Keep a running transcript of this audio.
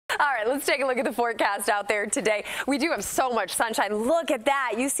All right, let's take a look at the forecast out there today. We do have so much sunshine. Look at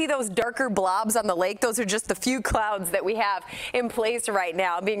that. You see those darker blobs on the lake? Those are just the few clouds that we have in place right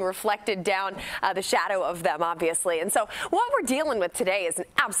now, being reflected down the shadow of them, obviously. And so what we're dealing with today is an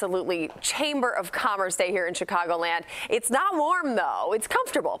absolutely Chamber of Commerce day here in Chicagoland. It's not warm, though. It's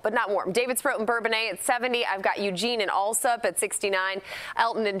comfortable, but not warm. David Sproat and Bourbonnais at 70. I've got Eugene and Alsop at 69.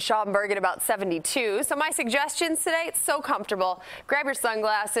 Elton and Schaumburg at about 72. So my suggestions today, it's so comfortable. Grab your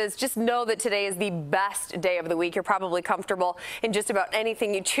sunglasses. Just know that today is the best day of the week. You're probably comfortable in just about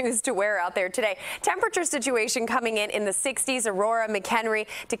anything you choose to wear out there today. Temperature situation coming in the 60s. Aurora, McHenry,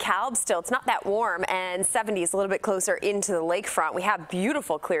 DeKalb still. It's not that warm, and 70s a little bit closer into the lakefront. We have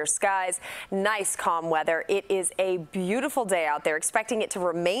beautiful clear skies, nice calm weather. It is a beautiful day out there, expecting it to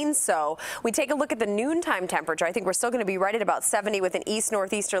remain so. We take a look at the noontime temperature. I think we're still going to be right at about 70 with an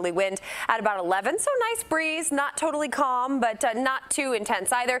east-northeasterly wind at about 11. So nice breeze, not totally calm, but not too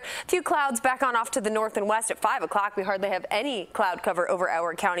intense either. A few clouds back on off to the north and west at 5 o'clock. We hardly have any cloud cover over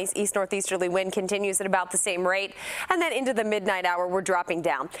our counties. East-northeasterly wind continues at about the same rate. And then into the midnight hour, we're dropping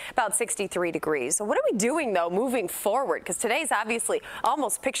down about 63 degrees. So what are we doing, though, moving forward? Because today's obviously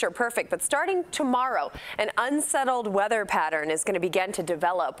almost picture perfect. But starting tomorrow, an unsettled weather pattern is going to begin to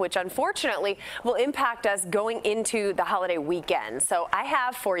develop, which unfortunately will impact us going into the holiday weekend. So I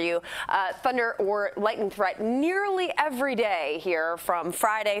have for you thunder or lightning threat nearly every day here from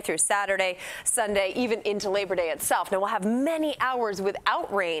Friday through Saturday, Sunday, even into Labor Day itself. Now, we'll have many hours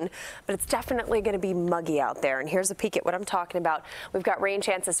without rain, but it's definitely going to be muggy out there. And here's a peek at what I'm talking about. We've got rain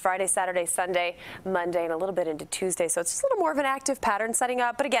chances Friday, Saturday, Sunday, Monday, and a little bit into Tuesday. So it's just a little more of an active pattern setting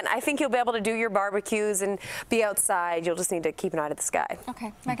up. But again, I think you'll be able to do your barbecues and be outside. You'll just need to keep an eye to the sky.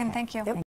 Okay, Megan, thank you. Yep.